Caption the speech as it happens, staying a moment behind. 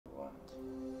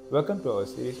Welcome to our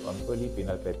series on Pearly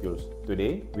Penile Papules.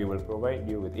 Today, we will provide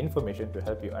you with information to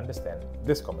help you understand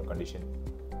this common condition.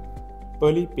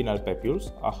 Pearly Penile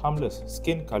Papules are harmless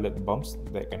skin-colored bumps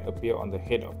that can appear on the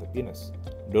head of the penis.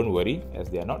 Don't worry, as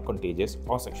they are not contagious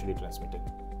or sexually transmitted.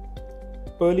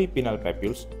 Pearly Penile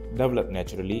Papules develop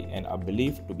naturally and are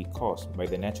believed to be caused by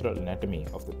the natural anatomy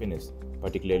of the penis,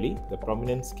 particularly the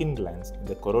prominent skin glands in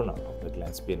the corona of the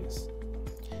glans penis.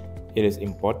 It is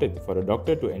important for a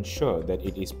doctor to ensure that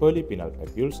it is pearly penile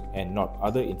papules and not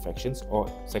other infections or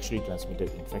sexually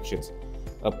transmitted infections.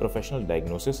 A professional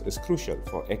diagnosis is crucial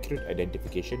for accurate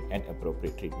identification and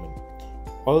appropriate treatment.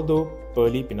 Although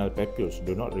pearly penile papules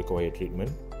do not require treatment,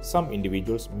 some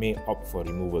individuals may opt for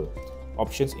removal.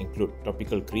 Options include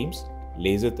topical creams,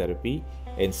 laser therapy,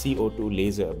 and CO2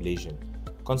 laser ablation.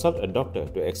 Consult a doctor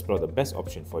to explore the best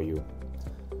option for you.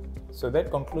 So that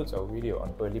concludes our video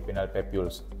on pearly penile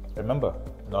papules. Remember,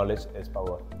 knowledge is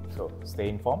power. So stay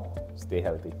informed, stay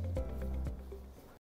healthy.